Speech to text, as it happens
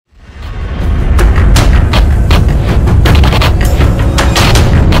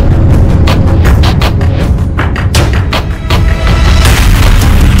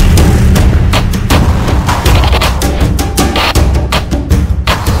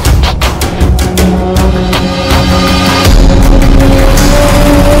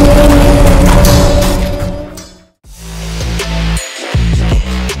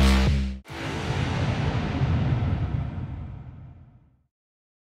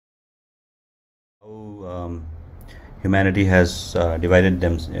humanity has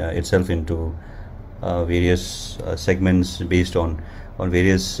itself into various segments based on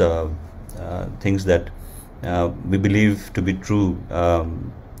various things that we believe to be true.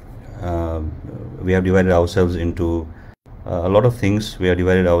 Uh, we have divided ourselves into a lot of things. We have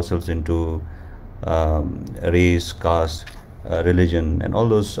divided ourselves into race, caste, religion, and all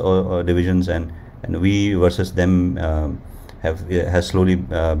those divisions, and we versus them has slowly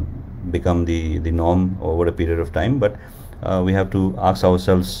become the norm over a period of time. But we have to ask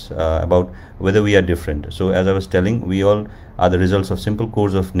ourselves about whether we are different. So, as I was telling, we all are the results of simple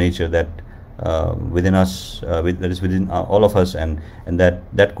codes of nature that within us, that is within all of us, and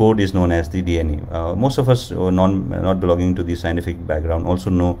that code is known as the DNA. Most of us, not belonging to the scientific background, also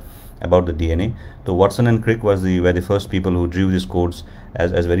know about the DNA. So Watson and Crick were the first people who drew these codes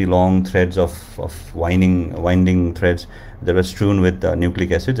as very long threads of winding threads that were strewn with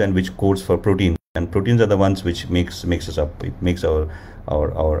nucleic acids, and which codes for proteins. And proteins are the ones which makes us up. It makes our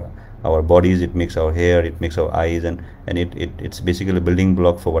bodies, it makes our hair, it makes our eyes, and it's basically a building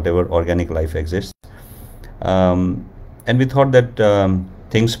block for whatever organic life exists. And we thought that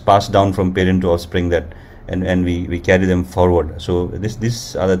things pass down from parent to offspring, that and we carry them forward. So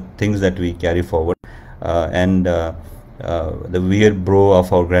these are the things that we carry forward, and the weird brow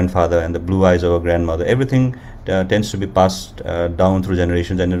of our grandfather and the blue eyes of our grandmother, everything tends to be passed down through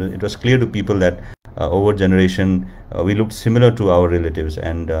generations. And it was clear to people that over generation we looked similar to our relatives,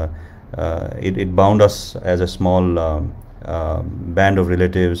 and it bound us as a small band of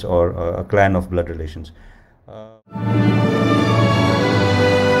relatives, or a clan of blood relations.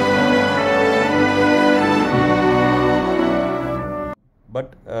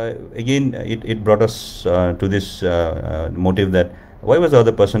 But again, it brought us to this motive that why was the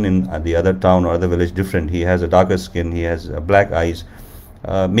other person in the other town or other village different? He has a darker skin, he has black eyes.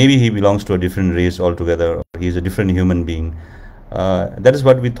 Maybe he belongs to a different race altogether, or he is a different human being. That is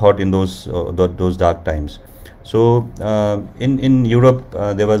what we thought in those dark times. So in Europe,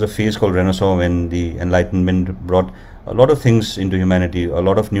 there was a phase called Renaissance, when the Enlightenment brought a lot of things into humanity. A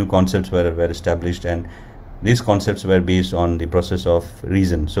lot of new concepts were established, and these concepts were based on the process of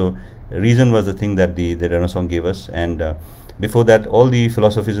reason. So reason was the thing that the Renaissance gave us. And before that, all the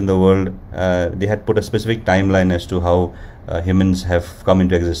philosophies in the world, they had put a specific timeline as to how humans have come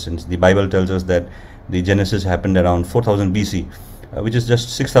into existence. The Bible tells us that the Genesis happened around 4000 BC, which is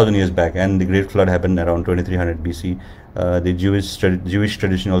just 6000 years back, and the Great Flood happened around 2300 BC. The Jewish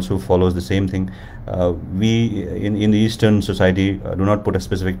tradition also follows the same thing. We in the Eastern society do not put a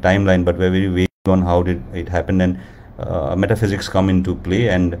specific timeline, but we're very vague on how did it happen, and metaphysics come into play,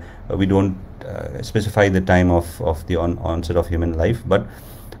 and we don't specify the time of the onset of human life. But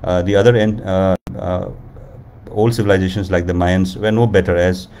the other end, old civilizations like the Mayans were no better,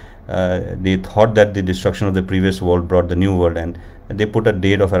 as they thought that the destruction of the previous world brought the new world, and they put a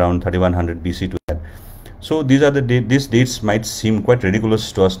date of around 3100 BC to that. So these are these dates might seem quite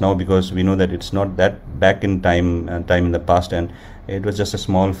ridiculous to us now, because we know that it's not that back in time in the past, and it was just a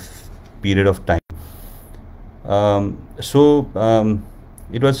small period of time.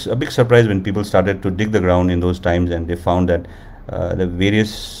 It was a big surprise when people started to dig the ground in those times, and they found that the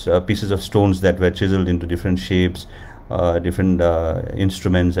various pieces of stones that were chiseled into different shapes, different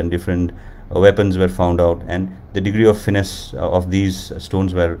instruments, and different weapons were found out, and the degree of finesse of these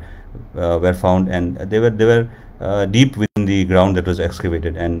stones were found, and they were deep within the ground that was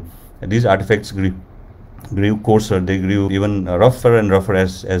excavated. And these artifacts grew coarser, they grew even rougher and rougher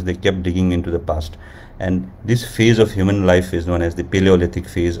as they kept digging into the past. And this phase of human life is known as the Paleolithic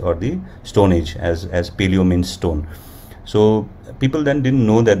phase, or the Stone Age, as paleo means stone. So people then didn't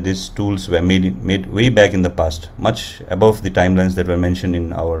know that these tools were made way back in the past, much above the timelines that were mentioned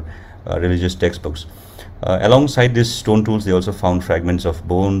in our religious textbooks. Alongside these stone tools, they also found fragments of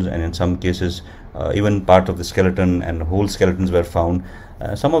bones, and in some cases even part of the skeleton, and whole skeletons were found.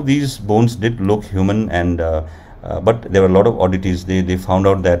 Some of these bones did look human, and but there were a lot of oddities. They found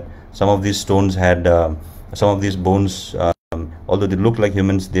out that some of these stones had some of these bones, although they looked like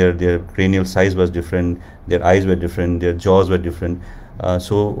humans, their cranial size was different, their eyes were different, their jaws were different.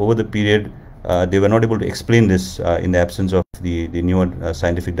 So over the period, they were not able to explain this in the absence of the newer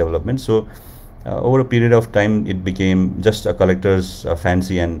scientific development. So over a period of time, it became just a collector's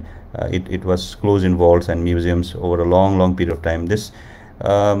fancy, and it was closed in vaults and museums over a long period of time. This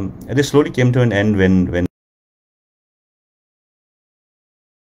slowly came to an end when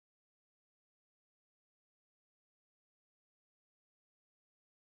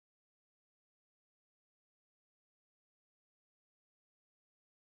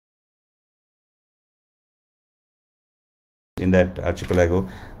in that archipelago.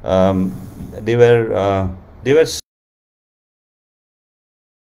 They were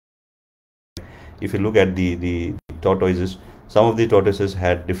if you look at the tortoises, some of the tortoises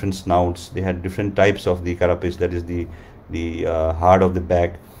had different snouts. They had different types of the carapace, that is the heart of the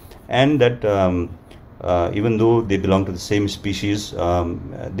back, and that even though they belong to the same species,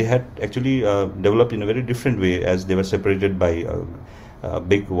 they had actually developed in a very different way, as they were separated by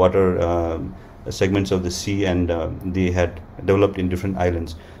big water segments of the sea, and they had developed in different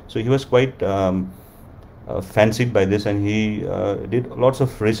islands. So he was quite fancied by this, and he did lots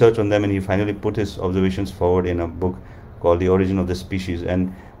of research on them, and he finally put his observations forward in a book called The Origin of the Species.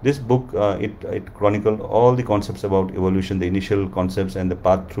 And this book, it chronicled all the concepts about evolution, the initial concepts and the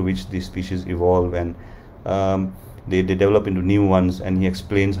path through which these species evolve, and they develop into new ones. And he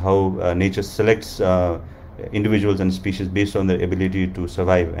explains how nature selects individuals and species based on their ability to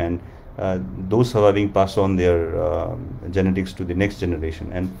survive, and those surviving pass on their genetics to the next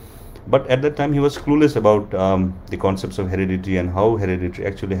generation. But at that time he was clueless about the concepts of heredity and how heredity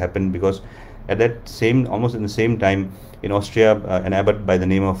actually happened, because at that almost in the same time, in Austria, an abbot by the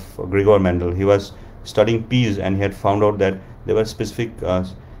name of Gregor Mendel, he was studying peas, and he had found out that there were specific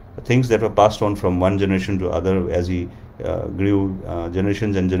things that were passed on from one generation to other as he grew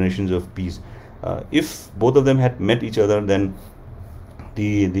generations and generations of peas. If both of them had met each other, then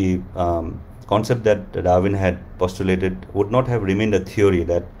the concept that Darwin had postulated would not have remained a theory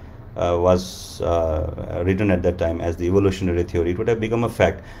that was written at that time as the evolutionary theory. It would have become a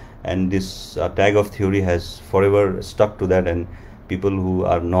fact, and this tag of theory has forever stuck to that. And people who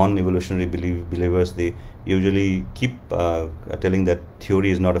are non-evolutionary believers, they usually keep telling that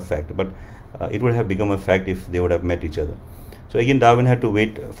theory is not a fact, but it would have become a fact if they would have met each other. So again, Darwin had to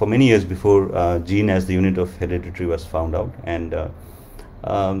wait for many years before gene as the unit of heredity was found out, and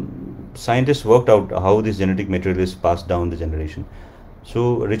scientists worked out how this genetic material is passed down the generation.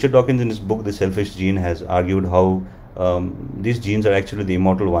 So Richard Dawkins, in his book The Selfish Gene, has argued how these genes are actually the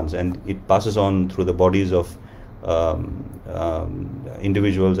immortal ones, and it passes on through the bodies of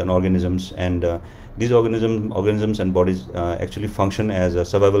individuals and organisms, and these organisms and bodies actually function as a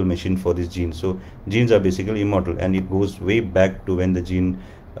survival machine for these genes. So genes are basically immortal, and it goes way back to when the gene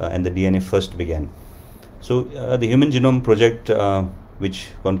and the DNA first began. So the Human Genome Project, which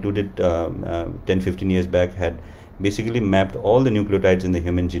concluded 10-15 years back, had basically mapped all the nucleotides in the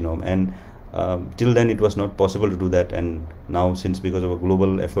human genome, and till then it was not possible to do that. And now, since because of a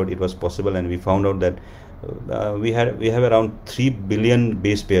global effort, it was possible, and we found out that we have around 3 billion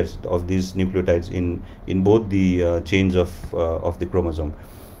base pairs of these nucleotides in both the chains of the chromosome,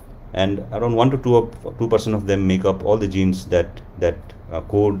 and around 1 to 2% of them make up all the genes that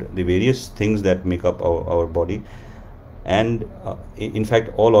code the various things that make up our body, and in fact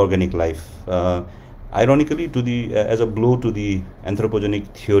all organic life. Ironically, as a blow to the anthropogenic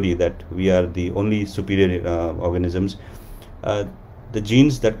theory that we are the only superior organisms, the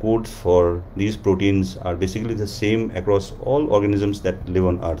genes that code for these proteins are basically the same across all organisms that live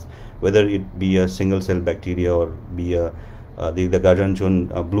on Earth, whether it be a single-cell bacteria or be the gargantuan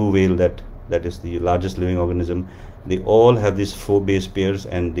blue whale that is the largest living organism. They all have these 4 base pairs,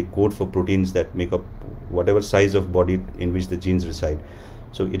 and they code for proteins that make up whatever size of body in which the genes reside.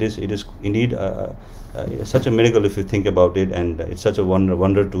 So it is indeed such a miracle if you think about it, and it's such a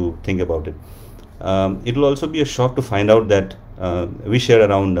wonder to think about it. It will also be a shock to find out that we share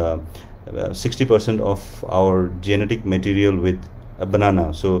around 60% of our genetic material with a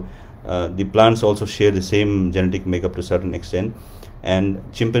banana. So the plants also share the same genetic makeup to a certain extent, and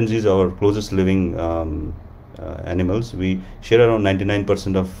chimpanzees, our closest living animals, we share around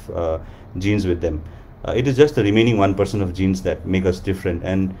 99% of genes with them. It is just the remaining 1% of genes that make us different,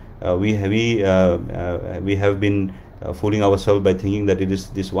 and we have been fooling ourselves by thinking that it is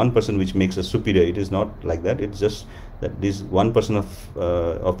this 1% which makes us superior. It is not like that. It's just that this 1%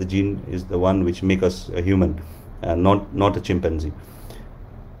 of the gene is the one which make us a human, not a chimpanzee.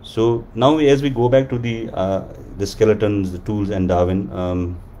 So now, as we go back to the skeletons, the tools, and Darwin,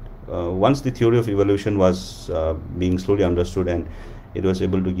 once the theory of evolution was being slowly understood, and it was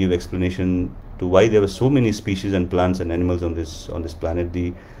able to give explanation to why there were so many species and plants and animals on this planet,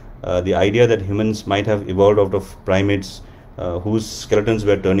 the idea that humans might have evolved out of primates whose skeletons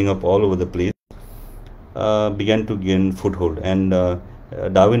were turning up all over the place began to gain foothold. And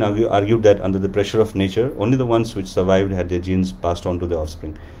Darwin argued that under the pressure of nature, only the ones which survived had their genes passed on to their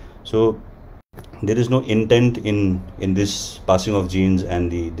offspring. So there is no intent in this passing of genes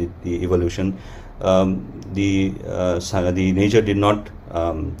and the evolution. The nature did not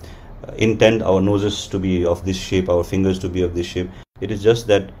intend our noses to be of this shape, our fingers to be of this shape. It is just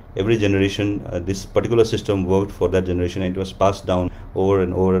that every generation, this particular system worked for that generation, and it was passed down over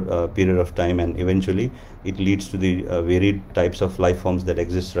and over a period of time, and eventually it leads to the varied types of life forms that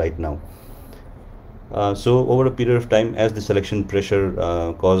exist right now. So over a period of time, as the selection pressure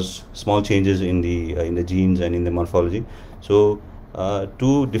caused small changes in the genes and in the morphology, so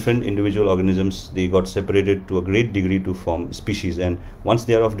two different individual organisms, they got separated to a great degree to form species. And once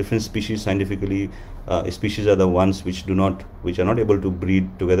they are of different species, scientifically, species are the ones which are not able to breed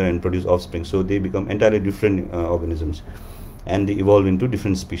together and produce offspring. So they become entirely different organisms, and they evolve into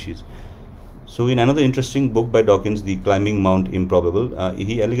different species. So in another interesting book by Dawkins, The Climbing Mount Improbable,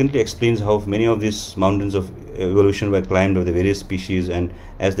 he elegantly explains how many of these mountains of evolution were climbed by the various species, and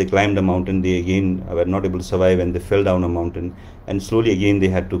as they climbed a mountain, they again were not able to survive, and they fell down a mountain, and slowly again they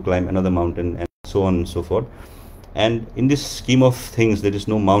had to climb another mountain, and so on and so forth. And in this scheme of things, there is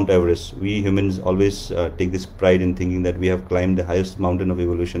no Mount Everest. We humans always take this pride in thinking that we have climbed the highest mountain of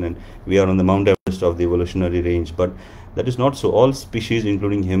evolution, and we are on the Mount Everest of the evolutionary range. But that is not so. All species,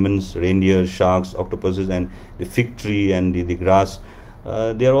 including humans, reindeer, sharks, octopuses, and the fig tree and the grass,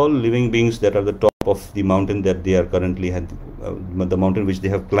 they are all living beings that are the top of the mountain that they are currently the mountain which they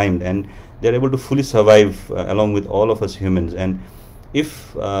have climbed, and they are able to fully survive along with all of us humans. And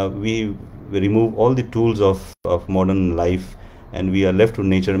if we remove all the tools of modern life and we are left to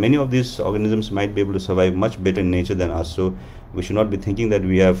nature, many of these organisms might be able to survive much better in nature than us. So we should not be thinking that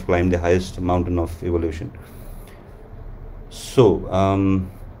we have climbed the highest mountain of evolution. So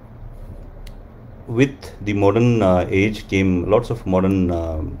with the modern age came lots of modern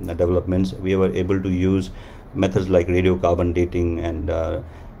developments. We were able to use methods like radiocarbon dating and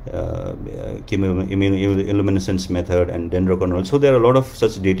chemiluminescence method and dendrochronal. So there are a lot of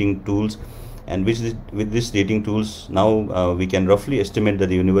such dating tools, and with these dating tools now we can roughly estimate that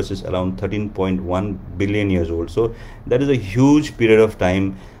the universe is around 13.1 billion years old. So that is a huge period of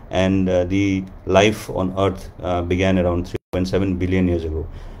time, and the life on Earth began around 3.7 billion years ago.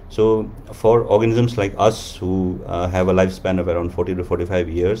 So for organisms like us who have a lifespan of around 40 to 45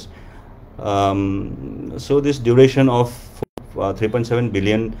 years, so this duration of 3.7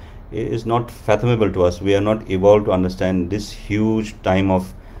 billion is not fathomable to us. We are not evolved to understand this huge time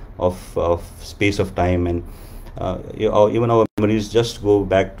of space of time, and even our memories just go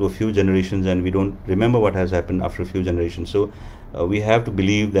back to a few generations, and we don't remember what has happened after a few generations. So we have to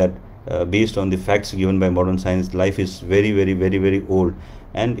believe that based on the facts given by modern science, life is very, very, very, very old,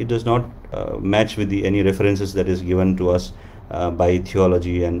 and it does not match with any references that is given to us by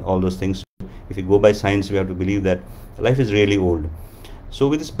theology and all those things. If we go by science, we have to believe that life is really old. So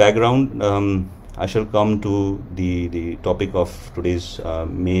with this background, I shall come to the topic of today's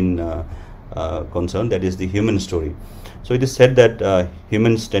main concern, that is the human story. So it is said that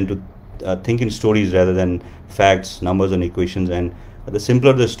humans tend to think in stories rather than facts, numbers, and equations, and the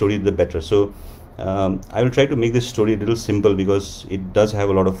simpler the story, the better. So I will try to make this story a little simple, because it does have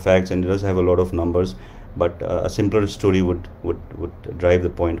a lot of facts and it does have a lot of numbers, but a simpler story would drive the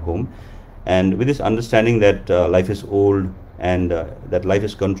point home. And with this understanding that life is old, and that life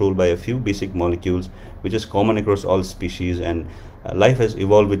is controlled by a few basic molecules which is common across all species, and life has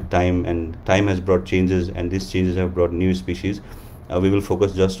evolved with time, and time has brought changes, and these changes have brought new species, we will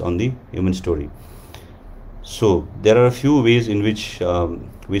focus just on the human story. So there are a few ways in which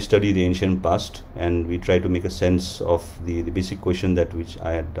we study the ancient past, and we try to make a sense of the basic question that which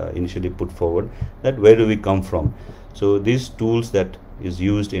I had initially put forward, that where do we come from. So these tools that is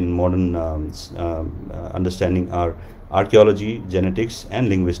used in modern understanding are archaeology, genetics, and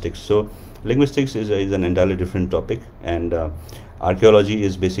linguistics. So linguistics is an entirely different topic, and archaeology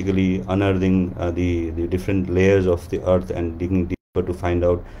is basically unearthing the different layers of the earth and digging deeper to find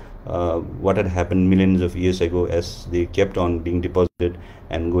out what had happened millions of years ago, as they kept on being deposited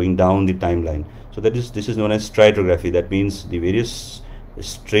and going down the timeline. So this is known as stratigraphy. That means the various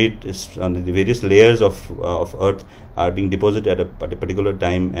the various layers of earth are being deposited at a particular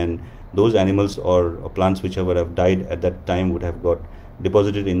time, and those animals or plants whichever have died at that time would have got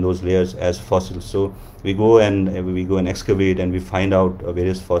deposited in those layers as fossils. So we go and excavate, and we find out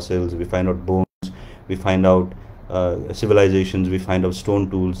various fossils, we find out bones, we find out civilizations, we find out stone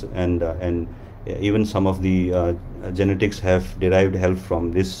tools, and even some of the genetics have derived help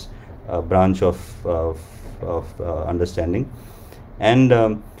from this branch of understanding. And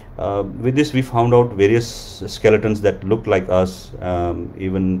with this, we found out various skeletons that looked like us,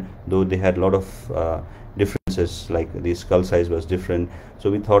 even though they had a lot of differences, like the skull size was different. So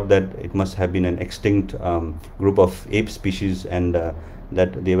we thought that it must have been an extinct group of ape species, and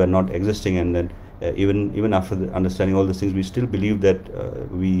that they were not existing. And then even after understanding all these things, we still believe that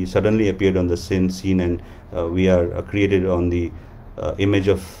we suddenly appeared on the scene, and we are created on the image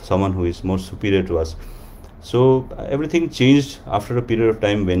of someone who is more superior to us. So everything changed after a period of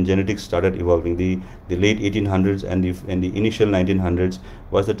time when genetics started evolving. The late 1800s and the initial 1900s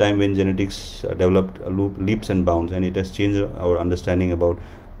was the time when genetics developed leaps and bounds, and it has changed our understanding about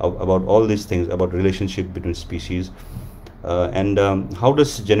all these things, about relationship between species. And how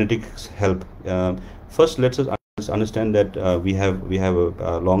does genetics help? First, let's understand that we have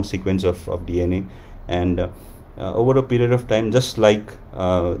a long sequence of DNA, and over a period of time, just like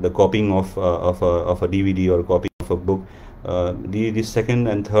the copying of a DVD or copying of a book, the second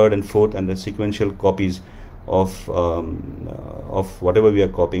and third and fourth and the sequential copies of whatever we are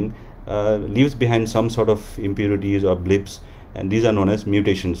copying leaves behind some sort of impurities or blips, and these are known as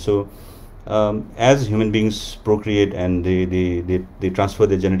mutations. So as human beings procreate and they transfer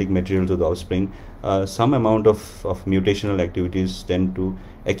their genetic material to the offspring, some amount of mutational activities tend to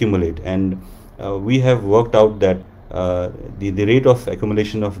accumulate, and we have worked out that the rate of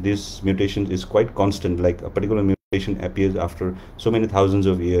accumulation of these mutations is quite constant. Like a particular mutation appears after so many thousands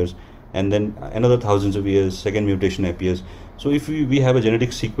of years, and then another thousands of years, second mutation appears. So if we have a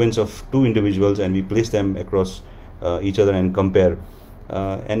genetic sequence of two individuals and we place them across each other and compare,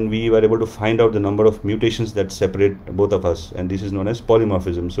 and we were able to find out the number of mutations that separate both of us, and this is known as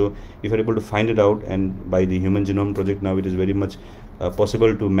polymorphism. So if we're able to find it out, and by the Human Genome Project now it is very much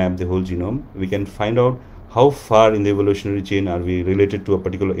possible to map the whole genome, we can find out how far in the evolutionary chain are we related to a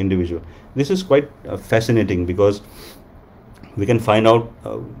particular individual. This is quite fascinating, because we can find out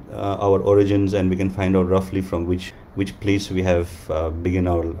our origins, and we can find out roughly from which place we have begun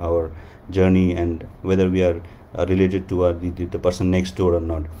our journey, and whether we are related to the person next door or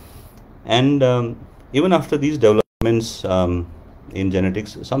not. And even after these developments in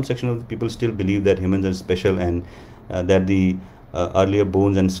genetics, some section of the people still believe that humans are special, and that the earlier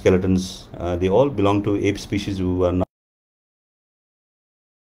bones and skeletons, they all belong to ape species who are now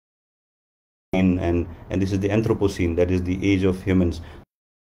in, and this is the Anthropocene, that is the age of humans,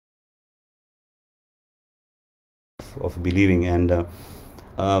 of believing. And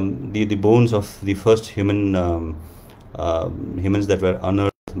the bones of the first humans that were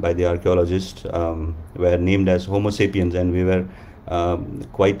unearthed by the archaeologists were named as Homo sapiens, and we were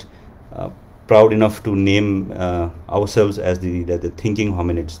quite proud enough to name ourselves as the thinking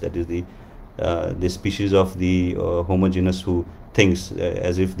hominids, that is the species of the Homo genus who thinks,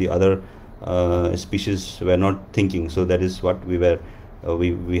 as if the other species were not thinking. So that is what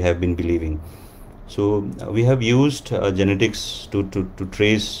we have been believing. So we have used genetics to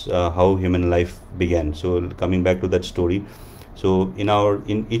trace how human life began. So coming back to that story, so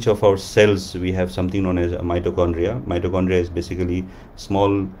in each of our cells we have something known as a mitochondria. Mitochondria is basically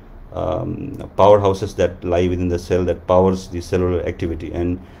small powerhouses that lie within the cell that powers the cellular activity,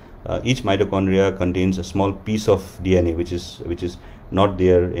 and each mitochondria contains a small piece of DNA which is not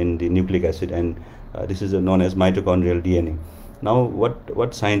there in the nucleic acid, and this is known as mitochondrial DNA. Now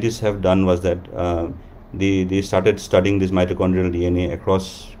what scientists have done was that they started studying this mitochondrial DNA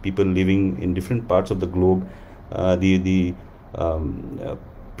across people living in different parts of the globe. The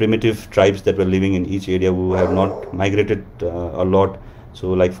primitive tribes that were living in each area who have not migrated a lot.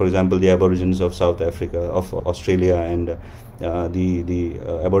 So like for example the Aborigines of South Africa, of Australia, and the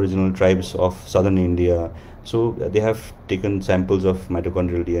Aboriginal tribes of southern India. So they have taken samples of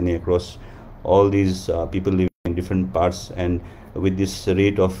mitochondrial DNA across all these people living in different parts, and with this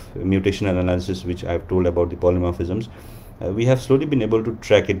rate of mutational analysis which I have told about, the polymorphisms, we have slowly been able to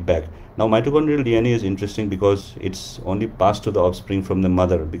track it back. Now mitochondrial DNA is interesting because it's only passed to the offspring from the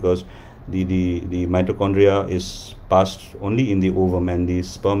mother, because the mitochondria is passed only in the ovum, and the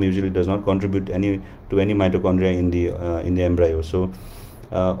sperm usually does not contribute to any mitochondria in the embryo. So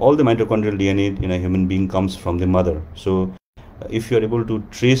all the mitochondrial DNA in a human being comes from the mother. So if you are able to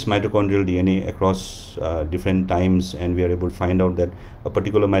trace mitochondrial DNA across different times, and we are able to find out that a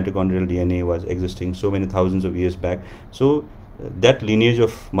particular mitochondrial DNA was existing so many thousands of years back, so that lineage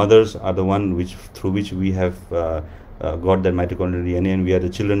of mothers are the one through which we have got that mitochondrial DNA, and we are the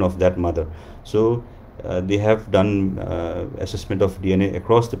children of that mother. So they have done assessment of DNA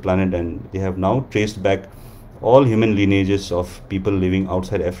across the planet, and they have now traced back all human lineages of people living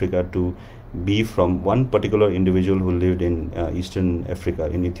outside Africa to be from one particular individual who lived in Eastern Africa,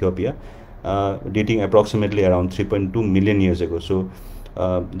 in Ethiopia, dating approximately around 3.2 million years ago. So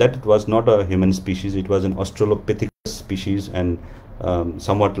that was not a human species, it was an Australopithecus species, and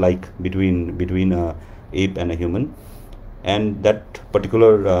somewhat like between a ape and a human. And that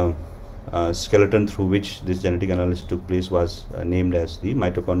particular skeleton through which this genetic analysis took place was named as the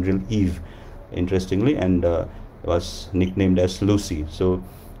mitochondrial Eve, interestingly, and was nicknamed as Lucy. So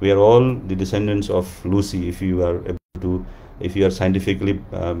we are all the descendants of Lucy, if you are able to if you are scientifically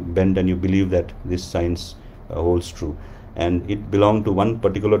bent and you believe that this science holds true. And it belonged to one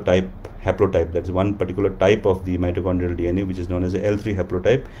particular type, haplotype, that's one particular type of the mitochondrial DNA, which is known as the L3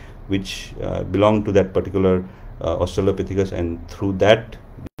 haplotype, which belonged to that particular Australopithecus, and through that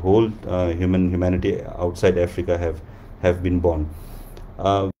the whole humanity outside Africa have been born.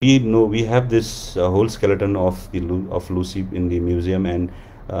 We know we have this whole skeleton of Lucy in the museum, and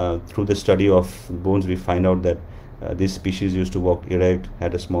through the study of bones we find out that this species used to walk erect,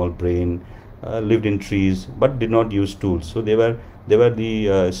 had a small brain, lived in trees, but did not use tools. So they were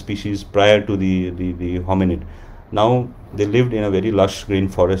the species prior to the hominid. Now they lived in a very lush green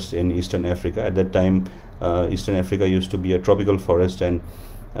forest in Eastern Africa. At that time, Eastern Africa used to be a tropical forest, and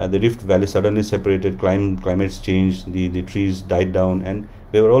the Rift Valley suddenly separated, climates changed, the trees died down, and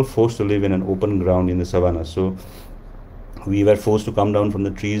we were all forced to live in an open ground in the savannah. So we were forced to come down from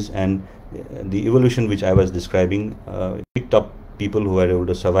the trees, and the evolution which I was describing picked up people who were able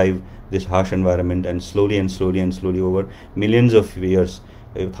to survive this harsh environment, and slowly over millions of years,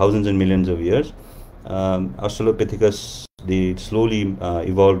 thousands and millions of years, Australopithecus, they slowly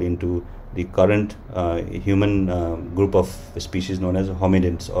evolved into the current human group of species known as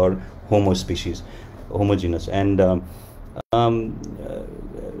hominids or Homo species, homogeneous. And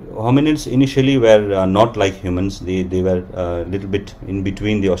hominids initially were not like humans. They were a little bit in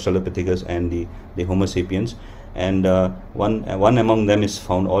between the Australopithecus and the Homo sapiens. And one among them is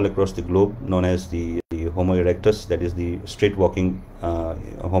found all across the globe, known as the Homo erectus, that is the straight walking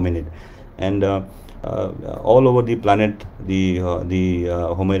hominid. And all over the planet, the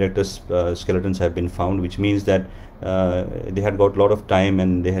Homo erectus skeletons have been found, which means that they had got a lot of time,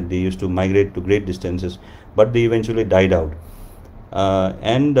 and they used to migrate to great distances, but they eventually died out.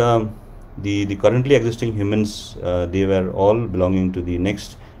 The currently existing humans, they were all belonging to the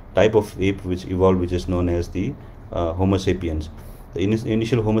next type of ape which evolved, which is known as the Homo sapiens. The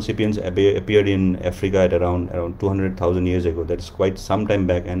initial Homo sapiens appeared in Africa at around 200,000 years ago. That is quite some time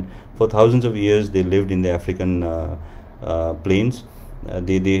back, and for thousands of years they lived in the African plains.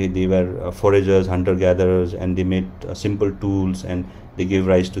 They were foragers, hunter-gatherers, and they made simple tools, and they gave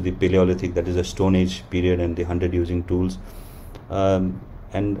rise to the Paleolithic, that is a Stone Age period, and they hunted using tools.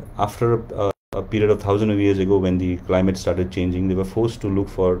 And after a period of thousands of years ago, when the climate started changing, they were forced to look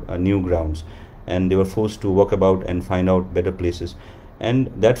for new grounds, and they were forced to walk about and find out better places, and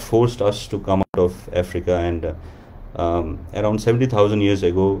that forced us to come out of Africa. And around 70,000 years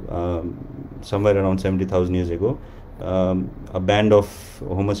ago, somewhere around 70,000 years ago, a band of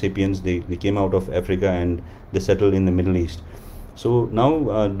Homo sapiens, they came out of Africa and they settled in the Middle East. So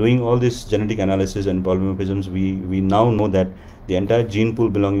now, doing all this genetic analysis and polymorphisms, we now know that the entire gene pool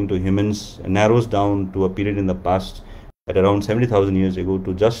belonging to humans narrows down to a period in the past at around 70,000 years ago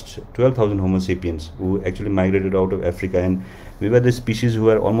to just 12,000 Homo sapiens who actually migrated out of Africa. And we were the species who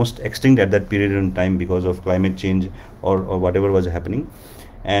were almost extinct at that period in time because of climate change or whatever was happening.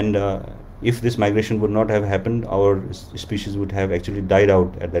 And if this migration would not have happened, our species would have actually died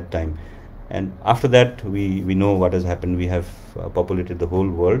out at that time. And after that, we know what has happened. We have populated the whole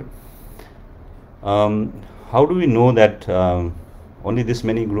world. How do we know that only this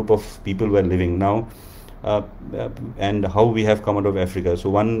many group of people were living now, and how we have come out of Africa? So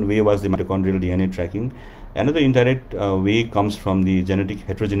one way was the mitochondrial DNA tracking. Another indirect way comes from the genetic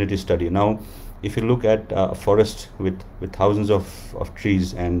heterogeneity study. Now, if you look at a forest with thousands of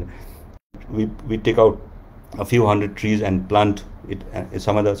trees, and we take out a few hundred trees and plant it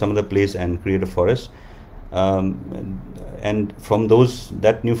some other place and create a forest, and from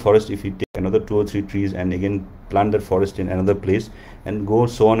that new forest, if you take another 2 or 3 trees and again plant that forest in another place, and go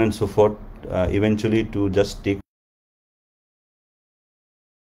so on and so forth, eventually to just take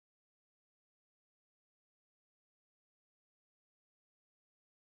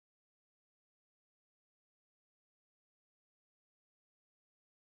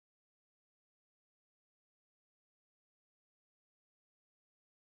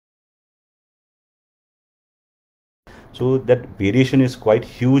so that variation is quite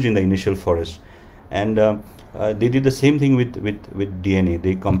huge in the initial forest. And they did the same thing with DNA.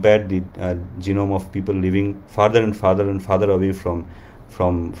 They compared the genome of people living farther and farther away from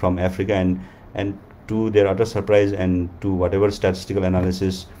Africa, and to their utter surprise and to whatever statistical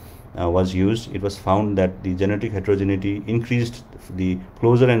analysis was used, it was found that the genetic heterogeneity increased the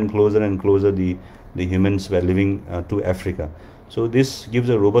closer and closer the humans were living to Africa. So this gives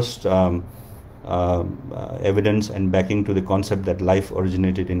a robust evidence and backing to the concept that life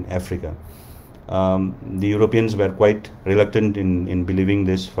originated in Africa. The Europeans were quite reluctant in believing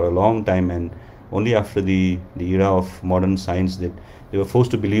this for a long time, and only after the era of modern science that they were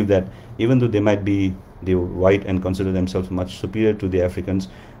forced to believe that even though they might be the white and consider themselves much superior to the Africans.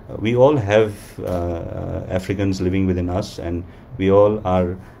 We all have Africans living within us, and we all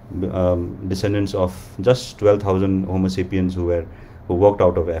are descendants of just 12,000 Homo sapiens who walked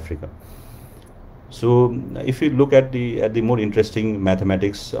out of Africa. So if you look at the more interesting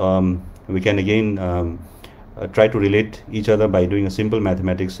mathematics, we can again try to relate each other by doing a simple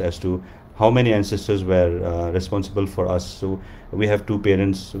mathematics as to how many ancestors were responsible for us. So we have 2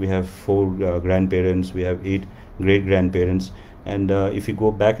 parents, we have 4 grandparents, we have 8 great grandparents, and if you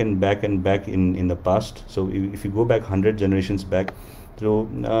go back and back and back in the past, so if you go back 100 generations back, so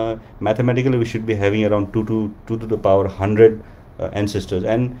mathematically we should be having around 2 to the power 100 ancestors,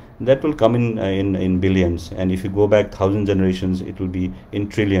 and that will come in billions. And if you go back 1,000 generations, it will be in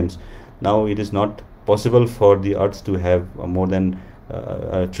trillions. Now it is not possible for the earth to have more than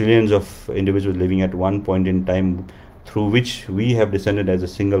trillions of individuals living at one point in time, through which we have descended as a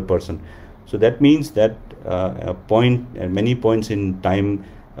single person. So that means that many points in time,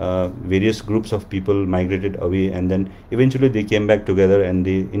 various groups of people migrated away, and then eventually they came back together and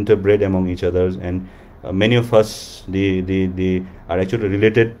they interbred among each other, and many of us, they are actually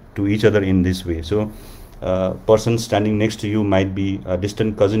related to each other in this way. So person standing next to you might be a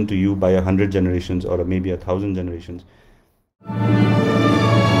distant cousin to you by 100 generations or maybe 1,000 generations.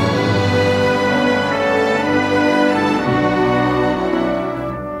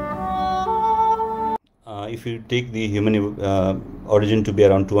 If you take the human origin to be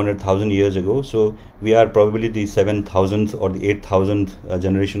around 200,000 years ago, so we are probably the 7,000th or the 8,000th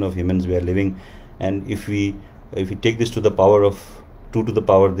generation of humans we are living. And if we take this to the power of 2 to the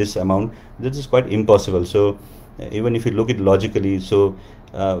power this amount, this is quite impossible. So even if you look at logically, so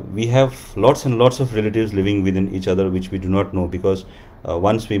we have lots and lots of relatives living within each other which we do not know, because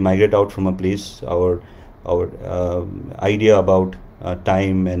once we migrate out from a place, our idea about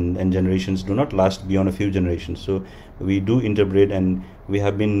time and generations do not last beyond a few generations. So we do interbreed, and we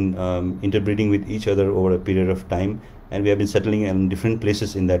have been interbreeding with each other over a period of time, and we have been settling in different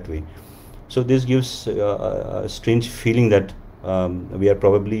places in that way. So this gives a strange feeling that we are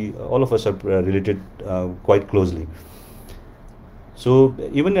probably, all of us are related quite closely. So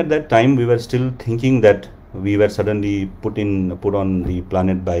even at that time, we were still thinking that we were suddenly put on the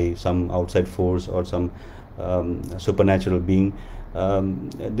planet by some outside force or some supernatural being.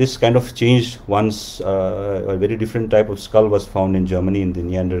 This kind of changed once a very different type of skull was found in Germany in the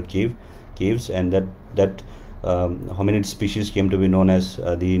Neanderthal caves, and that hominid species came to be known as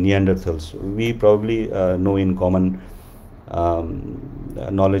the Neanderthals. We probably know in common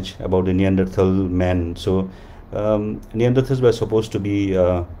knowledge about the Neanderthal man. So Neanderthals were supposed to be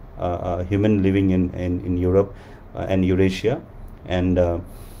a human living in Europe and Eurasia, and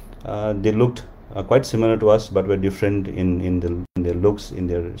they looked quite similar to us, but were different in their looks, in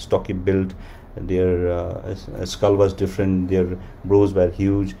their stocky build. Their skull was different, their brows were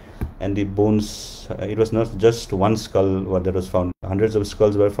huge, and the bones, it was not just one skull that was found, hundreds of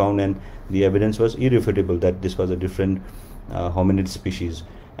skulls were found, and the evidence was irrefutable that this was a different hominid species.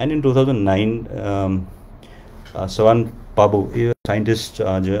 And in 2009, Savan Pabu, a scientist,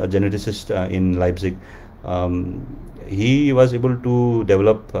 a geneticist in Leipzig, he was able to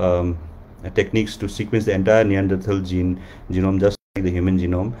develop techniques to sequence the entire Neanderthal genome, just like the human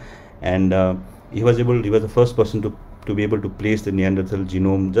genome, and he was the first person to be able to place the Neanderthal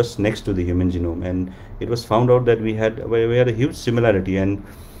genome just next to the human genome, and it was found out that we had a huge similarity, and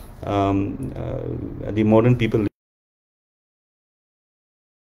the modern people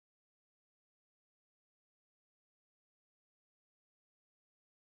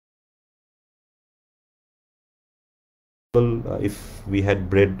if we had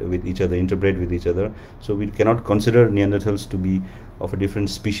bred with each other, interbred with each other, so we cannot consider Neanderthals to be of a different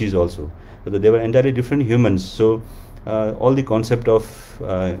species also, but they were entirely different humans. So all the concept of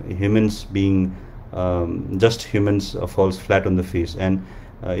humans being just humans falls flat on the face, and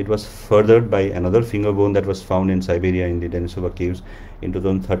it was furthered by another finger bone that was found in Siberia in the Denisova caves in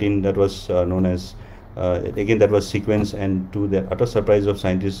 2013, that was known as again, that was sequenced, and to the utter surprise of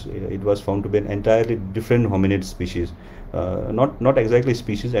scientists, it was found to be an entirely different hominid species, not exactly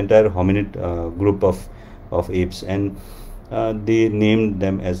species, entire hominid group of apes, and they named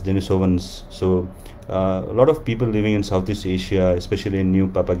them as Denisovans. So a lot of people living in Southeast Asia, especially in New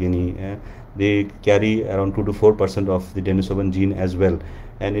Papua Guinea, they carry around 2 to 4% of the Denisovan gene as well.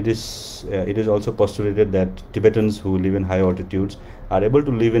 And it is also postulated that Tibetans who live in high altitudes are able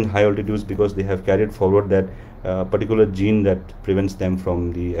to live in high altitudes because they have carried forward that particular gene that prevents them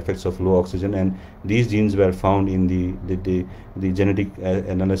from the effects of low oxygen, and these genes were found in the genetic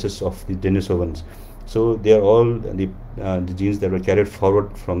analysis of the Denisovans. So they are all the genes that were carried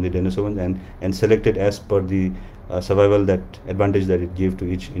forward from the Denisovans and selected as per the survival that advantage that it gave to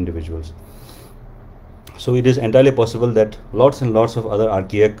each individuals. So it is entirely possible that lots and lots of other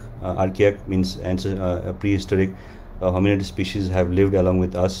archaic means prehistoric hominid species have lived along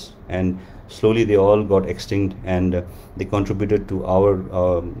with us, and slowly they all got extinct, and they contributed to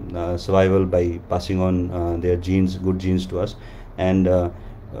our survival by passing on their genes, good genes to us, and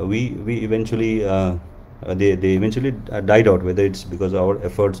we eventually they eventually died out. Whether it's because of our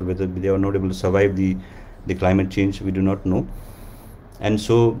efforts, whether they were not able to survive the climate change, we do not know. And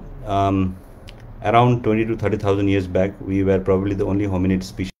so around 20 to 30,000 years back, we were probably the only hominid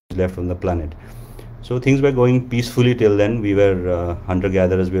species left on the planet. So things were going peacefully till then. We were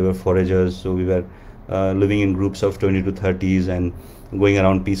hunter-gatherers, we were foragers, so we were living in groups of 20 to 30s and going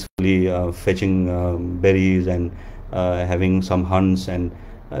around peacefully, fetching berries and having some hunts and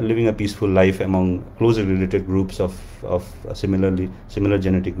living a peaceful life among closely related groups of similar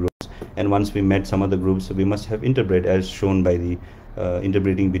genetic groups. And once we met some other groups, we must have interbred, as shown by the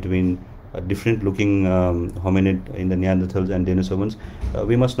interbreeding between different looking hominid in the Neanderthals and Denisovans.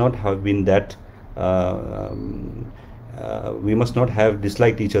 We must not have been that we must not have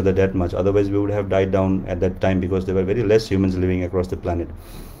disliked each other that much, otherwise we would have died down at that time, because there were very less humans living across the planet.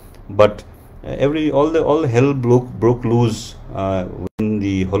 But all hell broke loose when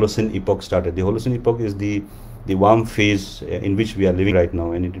the Holocene epoch started. The Holocene epoch is the warm phase in which we are living right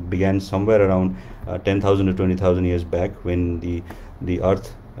now, and it began somewhere around 10,000 to 20,000 years back, when the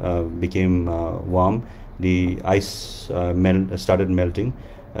earth became warm. The ice started melting,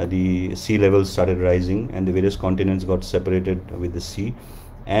 the sea levels started rising, and the various continents got separated with the sea.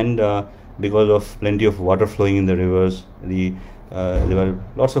 And because of plenty of water flowing in the rivers, there were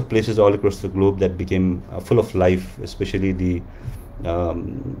lots of places all across the globe that became full of life, especially the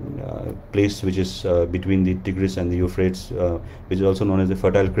place which is between the Tigris and the Euphrates, which is also known as the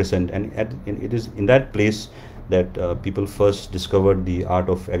Fertile Crescent. And it is in that place that people first discovered the art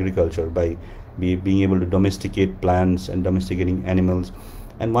of agriculture by being able to domesticate plants and domesticating animals.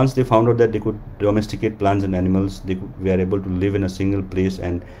 And once they found out that they could domesticate plants and animals, they were able to live in a single place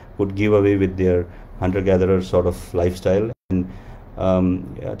and could give away with their hunter-gatherer sort of lifestyle. And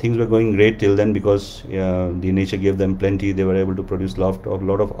things were going great till then, because the nature gave them plenty. They were able to produce a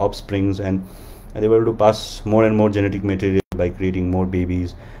lot of offsprings, and they were able to pass more and more genetic material by creating more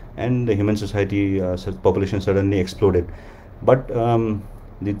babies. And the human society population suddenly exploded. But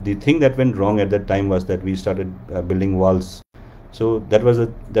the thing that went wrong at that time was that we started building walls. So that was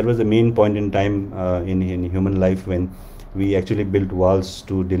the main point in time in human life, when we actually built walls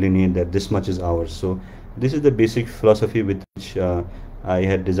to delineate that this much is ours. So this is the basic philosophy with which I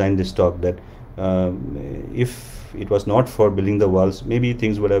had designed this talk, that if it was not for building the walls, maybe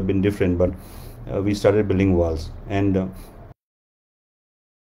things would have been different. But we started building walls, and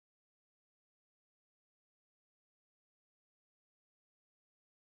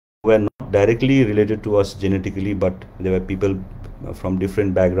were not directly related to us genetically, but there were people from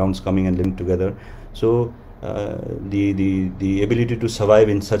different backgrounds coming and living together. So the ability to survive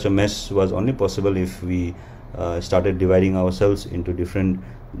in such a mess was only possible if we started dividing ourselves into different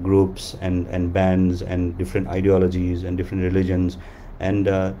groups and bands and different ideologies and different religions.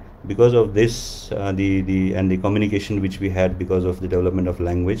 And because of this, the communication which we had because of the development of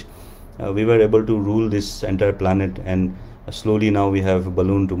language, we were able to rule this entire planet. And slowly now we have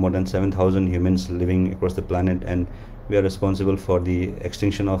ballooned to more than 7,000 humans living across the planet, and we are responsible for the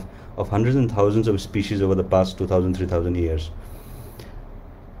extinction of hundreds and thousands of species over the past 2,000, 3,000 years.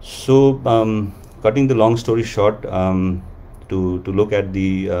 So cutting the long story short, to look at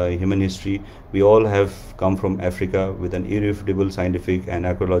the human history, we all have come from Africa with an irrefutable scientific and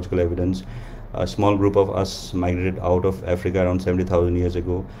archaeological evidence. A small group of us migrated out of Africa around 70,000 years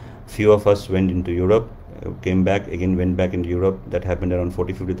ago. Few of us went into Europe, came back, again went back into Europe. That happened around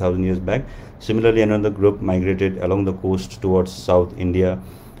 40, 50,000 years back. Similarly, another group migrated along the coast towards South India,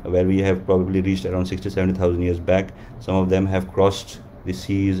 where we have probably reached around 60, 70,000 years back. Some of them have crossed the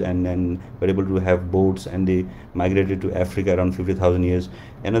seas and were able to have boats, and they migrated to Africa around 50,000 years.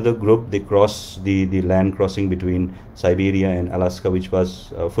 Another group, they crossed the land crossing between Siberia and Alaska, which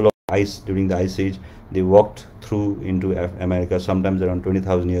was full of ice during the Ice Age. They walked through into America sometimes around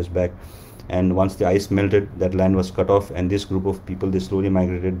 20,000 years back. And once the ice melted, that land was cut off, and this group of people, they slowly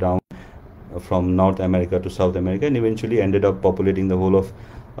migrated down from North America to South America, and eventually ended up populating the whole of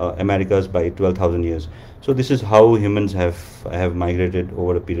Americas by 12,000 years. So this is how humans have migrated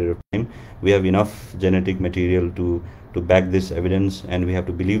over a period of time. We have enough genetic material to back this evidence, and we have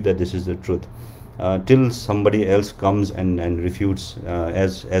to believe that this is the truth till somebody else comes and refutes,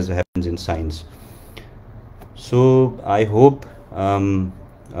 as happens in science. So I hope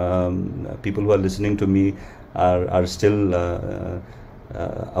people who are listening to me are still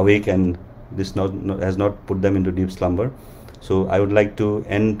awake, and this has not put them into deep slumber. So I would like to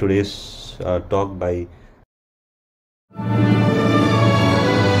end today's talk by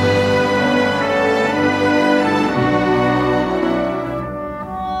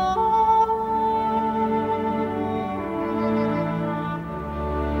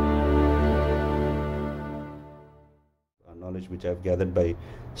knowledge which I've gathered by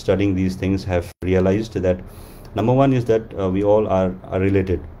studying these things, have realized that number one is that we all are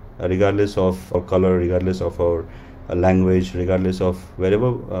related, regardless of our color, regardless of our language, regardless of wherever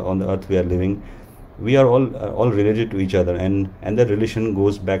on the earth we are living. We are all related to each other, and that relation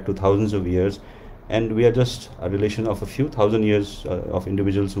goes back to thousands of years, and we are just a relation of a few thousand years of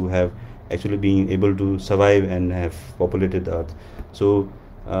individuals who have actually been able to survive and have populated the earth. So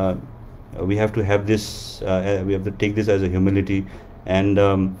we have to have this, we have to take this as a humility, and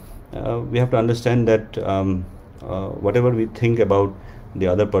we have to understand that whatever we think about the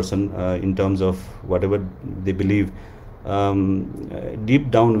other person in terms of whatever they believe,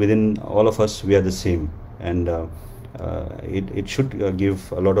 deep down within all of us we are the same, and it should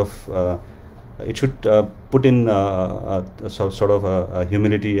give a lot of it should put in sort of a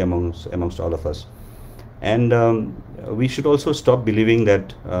humility amongst all of us. And we should also stop believing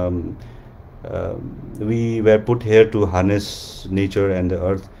that we were put here to harness nature and the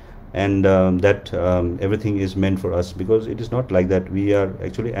earth, and that everything is meant for us, because it is not like that. We are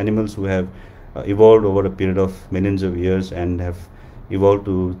actually animals who have evolved over a period of millions of years and have evolved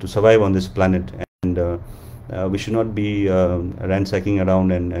to survive on this planet, and we should not be ransacking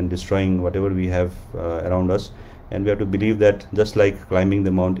around and destroying whatever we have around us. And we have to believe that just like climbing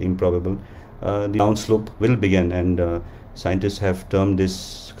the Mount Improbable, the downslope will begin, and scientists have termed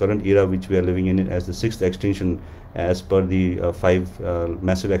this current era which we are living in as the sixth extinction, as per the five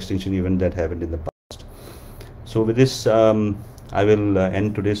massive extinction events that happened in the past. So with this, I will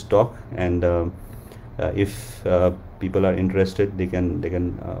end today's talk, and if people are interested, they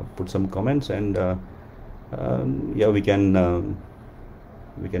can put some comments, and yeah, we can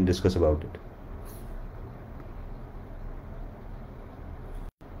discuss about it.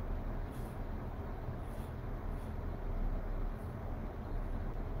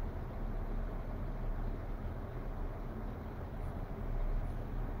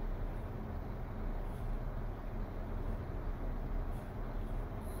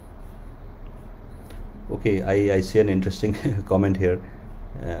 Okay, I see an interesting comment here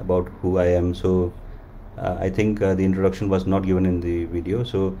about who I am. So I think the introduction was not given in the video.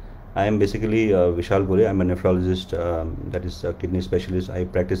 So I am basically Vishal Golay. I'm a nephrologist, that is a kidney specialist. I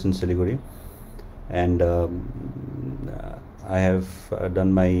practice in Siliguri, and I have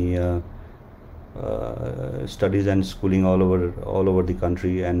done my studies and schooling all over the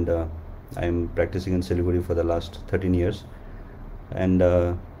country, and I am practicing in Siliguri for the last 13 years. And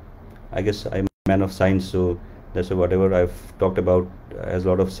I guess I'm a man of science, so that's why whatever I've talked about has a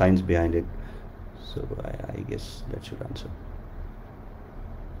lot of science behind it. So I guess that should answer.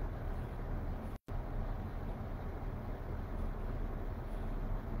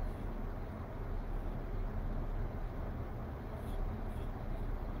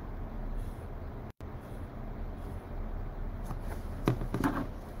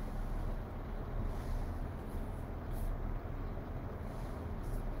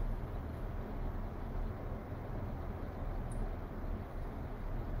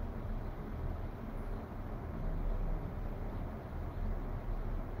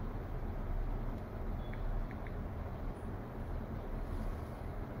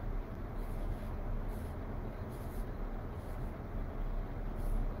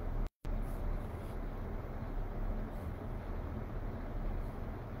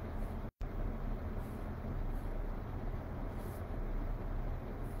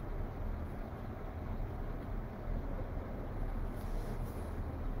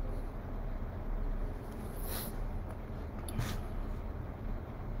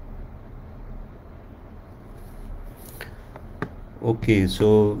 Okay,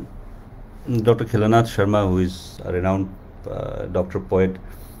 so Dr. Khilanath Sharma, who is a renowned doctor poet,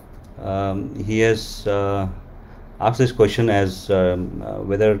 he has asked this question as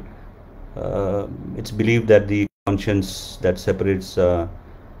whether it's believed that the conscience that separates the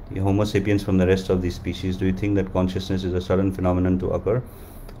Homo sapiens from the rest of the species. Do you think that consciousness is a sudden phenomenon to occur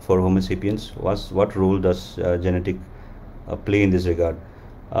for Homo sapiens? What role does genetic play in this regard?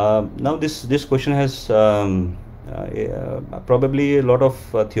 Now, this question has probably a lot of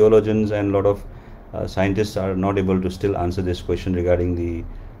theologians and a lot of scientists are not able to still answer this question regarding the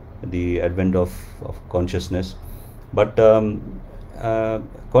the advent of consciousness. But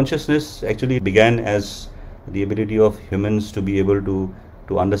consciousness actually began as the ability of humans to be able to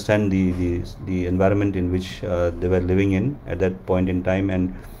understand the environment in which they were living in at that point in time,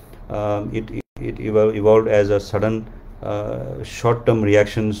 and it evolved as a sudden short-term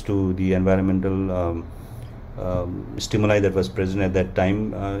reactions to the environmental stimuli that was present at that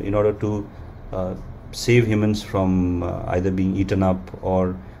time, in order to save humans from either being eaten up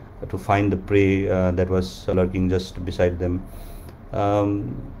or to find the prey that was lurking just beside them.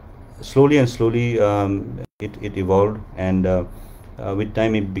 Slowly and slowly it evolved, and with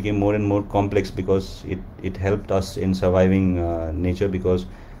time it became more and more complex, because it helped us in surviving nature, because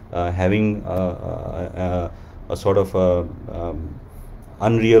having a sort of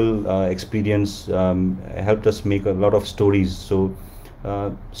unreal experience helped us make a lot of stories. So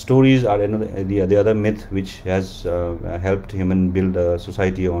stories are the other myth which has helped human build a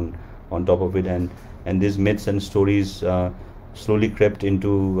society on top of it, and these myths and stories slowly crept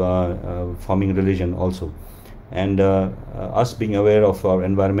into forming religion also. And us being aware of our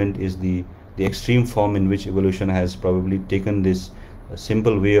environment is the extreme form in which evolution has probably taken this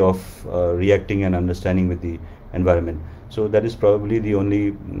simple way of reacting and understanding with the environment. So that is probably the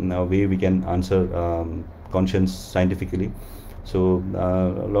only way we can answer conscience scientifically. So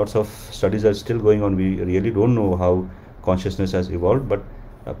lots of studies are still going on. We really don't know how consciousness has evolved, but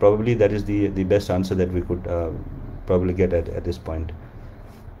probably that is the best answer that we could probably get at this point.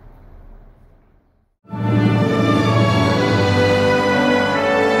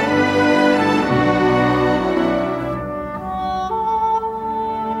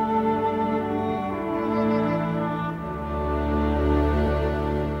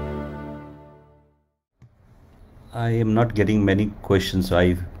 I am not getting many questions, so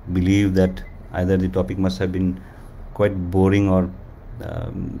I believe that either the topic must have been quite boring, or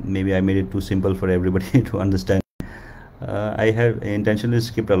maybe I made it too simple for everybody to understand. I have intentionally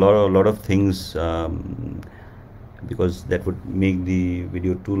skipped a lot of things, because that would make the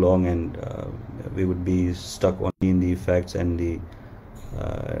video too long, and we would be stuck only in the facts and the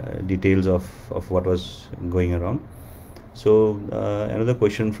details of what was going around. So another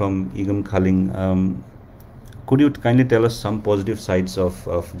question from Igam Khaling. Could you kindly tell us some positive sides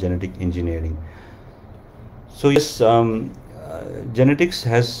of genetic engineering? So yes, genetics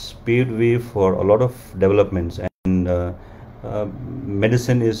has paved way for a lot of developments, and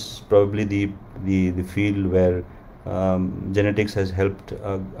medicine is probably the field where genetics has helped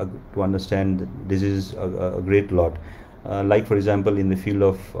to understand disease a great lot. Like for example, in the field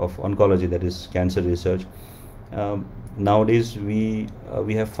of oncology, that is cancer research, nowadays we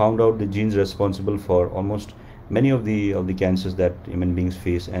have found out the genes responsible for almost many of the cancers that human beings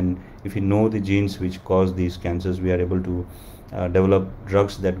face, and if we know the genes which cause these cancers, we are able to develop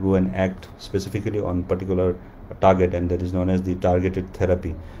drugs that go and act specifically on particular target, and that is known as the targeted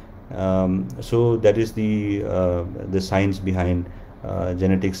therapy. So that is the science behind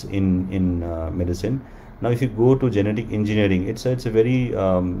genetics in medicine. Now, if you go to genetic engineering, it's a very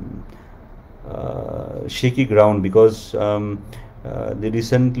shaky ground, because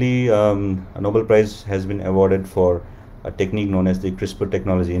recently a Nobel Prize has been awarded for a technique known as the CRISPR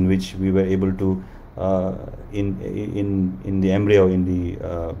technology, in which we were able to in the embryo, in the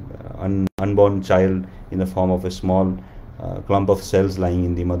unborn child, in the form of a small clump of cells lying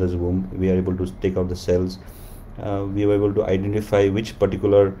in the mother's womb, we are able to take out the cells. We were able to identify which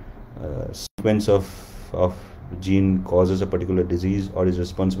particular sequence of gene causes a particular disease or is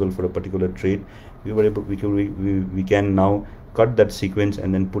responsible for a particular trait. We can now cut that sequence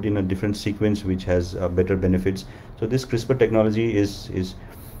and then put in a different sequence which has better benefits. So this CRISPR technology is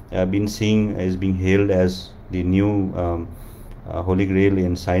being hailed as the new holy grail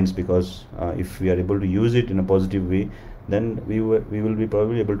in science, because if we are able to use it in a positive way, then we will be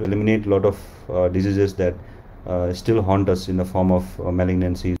probably able to eliminate a lot of diseases that still haunt us in the form of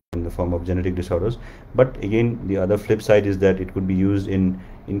malignancies, in the form of genetic disorders. But again, the other flip side is that it could be used in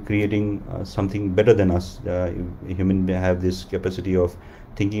creating something better than us. Humans have this capacity of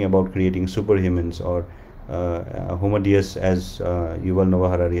thinking about creating superhumans, or Homo Deus, as Yuval Noah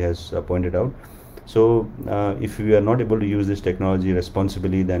Harari has pointed out. So if we are not able to use this technology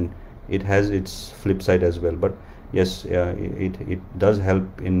responsibly, then it has its flip side as well. But yes, it does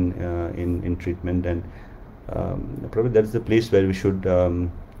help in treatment, and probably that's the place where we should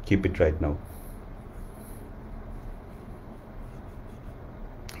keep it right now.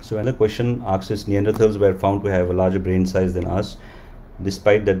 So another question asks is, Neanderthals were found to have a larger brain size than us,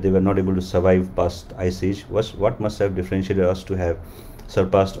 despite that they were not able to survive past Ice Age. What must have differentiated us to have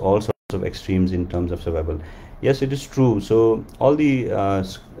surpassed all sorts of extremes in terms of survival? Yes, it is true. So all the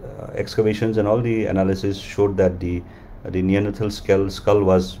excavations and all the analysis showed that the Neanderthal skull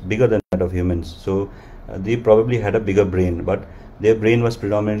was bigger than that of humans. So they probably had a bigger brain, but their brain was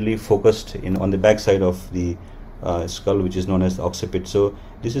predominantly focused on the back side of the skull, which is known as the occiput. So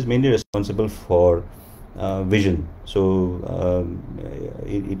this is mainly responsible for vision. So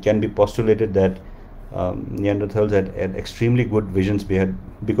it can be postulated that Neanderthals had extremely good visions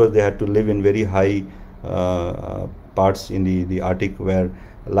because they had to live in very high parts in the Arctic where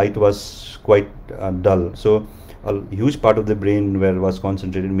light was quite dull. So a huge part of the brain was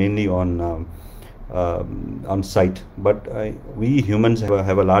concentrated mainly on sight. But we humans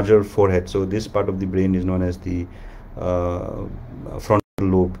have a larger forehead, so this part of the brain is known as the frontal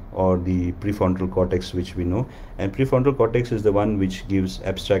lobe or the prefrontal cortex, which we know. And prefrontal cortex is the one which gives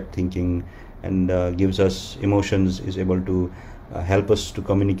abstract thinking and gives us emotions, is able to help us to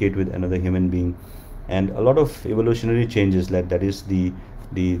communicate with another human being. And a lot of evolutionary changes, that is the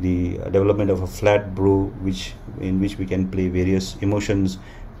development of a flat brow, in which we can play various emotions,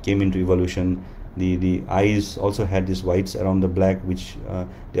 came into evolution. The eyes also had these whites around the black, which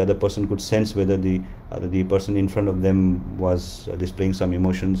the other person could sense whether the person in front of them was displaying some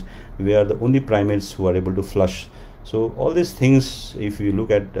emotions. We are the only primates who are able to flush. So all these things, if you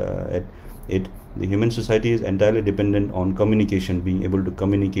look at it, the human society is entirely dependent on communication, being able to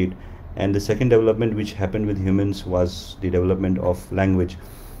communicate. And the second development which happened with humans was the development of language.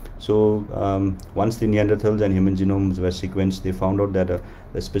 So once the Neanderthals and human genomes were sequenced, they found out that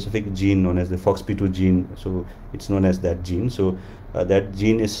a specific gene known as the FOXP2 gene, so it's known as that gene. So that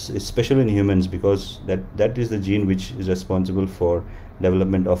gene is special in humans because that is the gene which is responsible for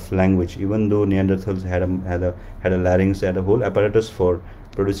development of language. Even though Neanderthals had a larynx, had a whole apparatus for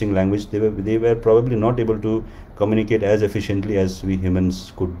producing language, they were probably not able to communicate as efficiently as we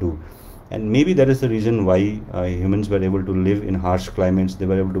humans could do. And maybe that is the reason why humans were able to live in harsh climates. They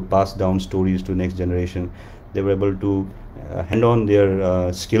were able to pass down stories to next generation. They were able to hand on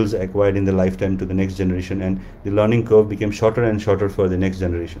their skills acquired in the lifetime to the next generation, and the learning curve became shorter and shorter for the next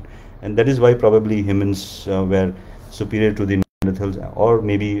generation. And that is why probably humans were superior to the Neanderthals, or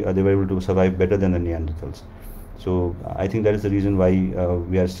maybe they were able to survive better than the Neanderthals. So I think that is the reason why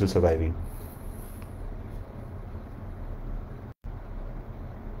we are still surviving.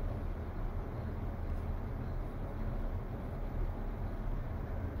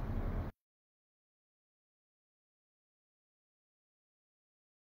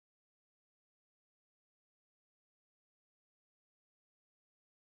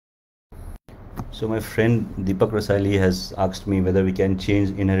 So my friend Deepak Rasali has asked me whether we can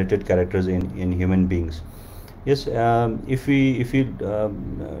change inherited characters in human beings. Yes, if we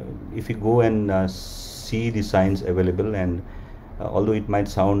go and see the science available, and although it might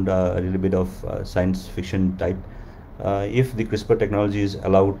sound a little bit of science fiction type, if the CRISPR technology is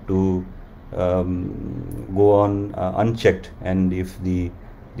allowed to go on unchecked, and if the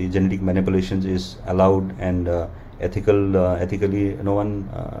genetic manipulations is allowed and ethically no one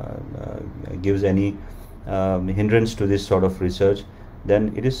gives any hindrance to this sort of research,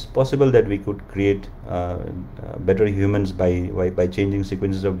 then it is possible that we could create better humans by changing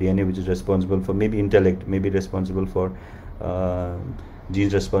sequences of DNA which is responsible for maybe intellect, maybe responsible for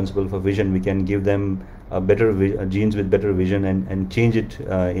genes responsible for vision. We can give them genes with better vision and change it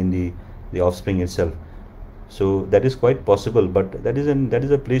in the offspring itself. So that is quite possible, but that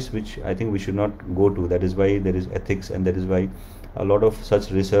is a place which I think we should not go to. That is why there is ethics, and that is why a lot of such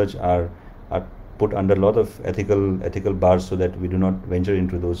research are put under a lot of ethical bars, so that we do not venture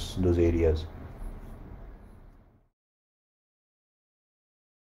into those areas.